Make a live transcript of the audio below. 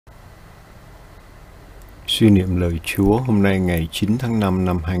Suy niệm lời Chúa hôm nay ngày 9 tháng 5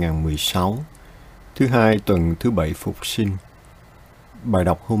 năm 2016, thứ hai tuần thứ 7 Phục sinh. Bài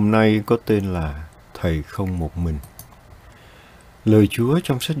đọc hôm nay có tên là Thầy không một mình. Lời Chúa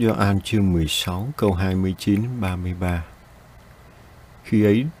trong sách Gioan chương 16 câu 29-33. Khi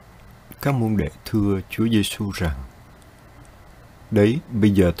ấy, các môn đệ thưa Chúa Giêsu rằng: Đấy,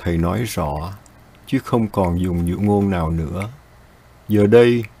 bây giờ Thầy nói rõ, chứ không còn dùng dụ ngôn nào nữa. Giờ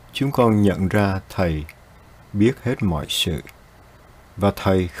đây, chúng con nhận ra Thầy biết hết mọi sự, và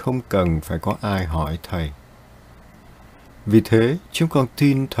Thầy không cần phải có ai hỏi Thầy. Vì thế, chúng con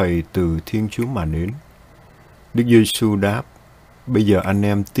tin Thầy từ Thiên Chúa mà đến. Đức Giêsu đáp: Bây giờ anh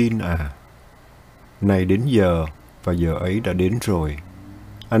em tin à? Này đến giờ, và giờ ấy đã đến rồi.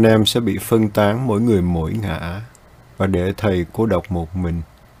 Anh em sẽ bị phân tán mỗi người mỗi ngã, và để Thầy cô độc một mình.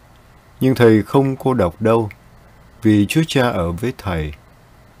 Nhưng Thầy không cô độc đâu, vì Chúa Cha ở với Thầy.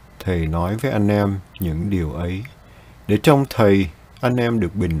 Thầy nói với anh em những điều ấy, để trong Thầy anh em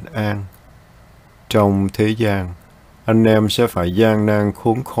được bình an. Trong thế gian, anh em sẽ phải gian nan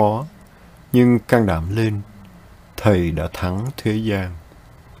khốn khó, nhưng can đảm lên, Thầy đã thắng thế gian.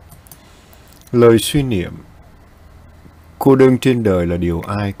 Lời suy niệm: cô đơn trên đời là điều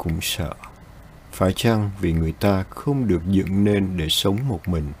ai cũng sợ. Phải chăng vì người ta không được dựng nên để sống một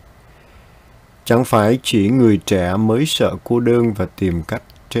mình? Chẳng phải chỉ người trẻ mới sợ cô đơn và tìm cách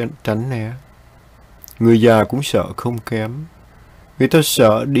tránh né. Người già cũng sợ không kém. Người ta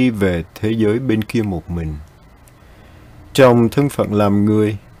sợ đi về thế giới bên kia một mình. Trong thân phận làm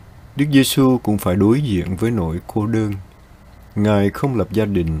người, Đức Giêsu cũng phải đối diện với nỗi cô đơn. Ngài không lập gia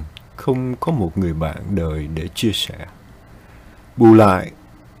đình, không có một người bạn đời để chia sẻ. Bù lại,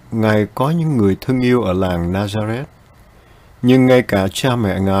 Ngài có những người thân yêu ở làng Nazareth, nhưng ngay cả cha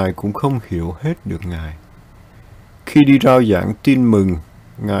mẹ Ngài cũng không hiểu hết được Ngài. Khi đi rao giảng tin mừng,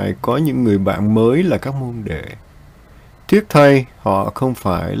 Ngài có những người bạn mới là các môn đệ. Tiếc thay, họ không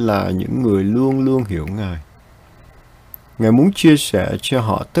phải là những người luôn luôn hiểu Ngài. Ngài muốn chia sẻ cho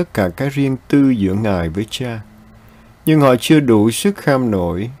họ tất cả cái riêng tư giữa Ngài với Cha, nhưng họ chưa đủ sức kham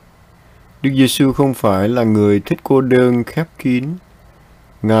nổi. Đức Giêsu không phải là người thích cô đơn khép kín.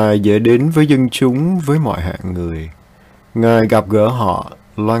 Ngài dễ đến với dân chúng với mọi hạng người. Ngài gặp gỡ họ,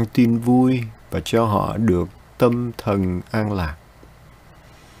 loan tin vui và cho họ được tâm thần an lạc.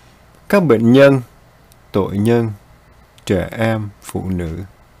 Các bệnh nhân, tội nhân, trẻ em, phụ nữ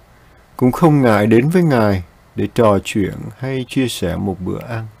cũng không ngại đến với Ngài để trò chuyện hay chia sẻ một bữa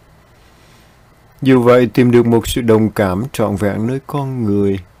ăn. Dù vậy, tìm được một sự đồng cảm trọn vẹn nơi con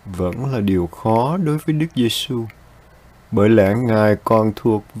người vẫn là điều khó đối với Đức Giêsu, bởi lẽ Ngài còn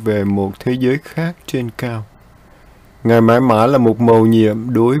thuộc về một thế giới khác trên cao. Ngài mãi mãi là một mầu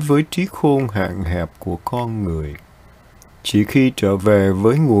nhiệm đối với trí khôn hạn hẹp của con người. Chỉ khi trở về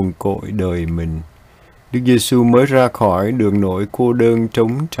với nguồn cội đời mình, Đức Giêsu mới ra khỏi được nỗi cô đơn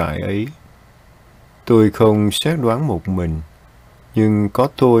trống trải ấy. Tôi không xét đoán một mình, nhưng có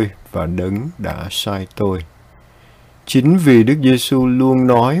tôi và Đấng đã sai tôi. Chính vì Đức Giêsu luôn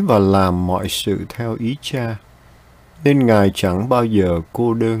nói và làm mọi sự theo ý Cha, nên Ngài chẳng bao giờ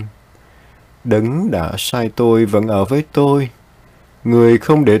cô đơn. Đấng đã sai tôi vẫn ở với tôi. Người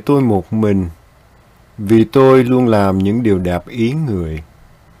không để tôi một mình, vì tôi luôn làm những điều đẹp ý người.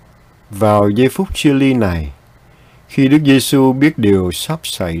 Vào giây phút chia ly này, khi Đức Giêsu biết điều sắp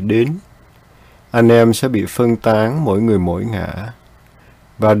xảy đến, anh em sẽ bị phân tán mỗi người mỗi ngã,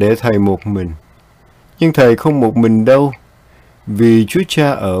 và để Thầy một mình. Nhưng Thầy không một mình đâu, vì Chúa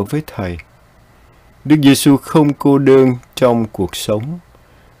Cha ở với Thầy. Đức Giêsu không cô đơn trong cuộc sống,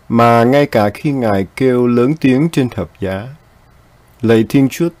 mà ngay cả khi Ngài kêu lớn tiếng trên thập giá: Lạy Thiên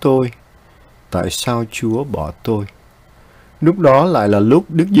Chúa tôi, tại sao Chúa bỏ tôi? Lúc đó lại là lúc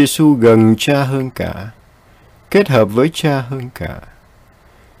Đức Giêsu gần Cha hơn cả, kết hợp với Cha hơn cả.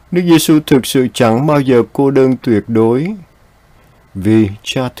 Đức Giêsu thực sự chẳng bao giờ cô đơn tuyệt đối, vì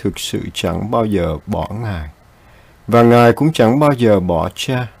Cha thực sự chẳng bao giờ bỏ Ngài, và Ngài cũng chẳng bao giờ bỏ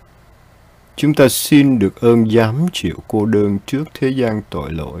Cha. Chúng ta xin được ơn dám chịu cô đơn trước thế gian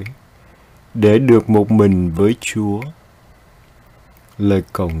tội lỗi, để được một mình với Chúa. Lời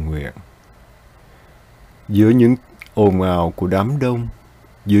cầu nguyện. Giữa những ồn ào của đám đông,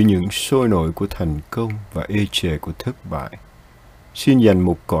 giữa những sôi nổi của thành công và ê chề của thất bại, xin dành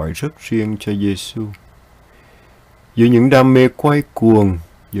một cõi rất riêng cho Giêsu. Giữa những đam mê quay cuồng,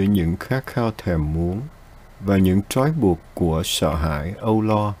 giữa những khát khao thèm muốn và những trói buộc của sợ hãi, âu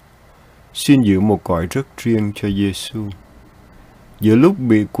lo, xin giữ một cõi rất riêng cho Giêsu. Giữa lúc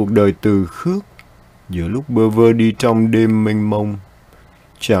bị cuộc đời từ khước, giữa lúc bơ vơ đi trong đêm mênh mông,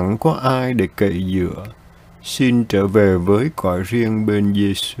 chẳng có ai để cậy dựa, xin trở về với cõi riêng bên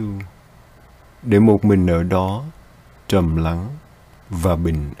Giêsu. để một mình ở đó trầm lắng và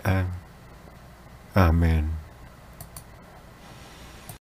bình an. Amen.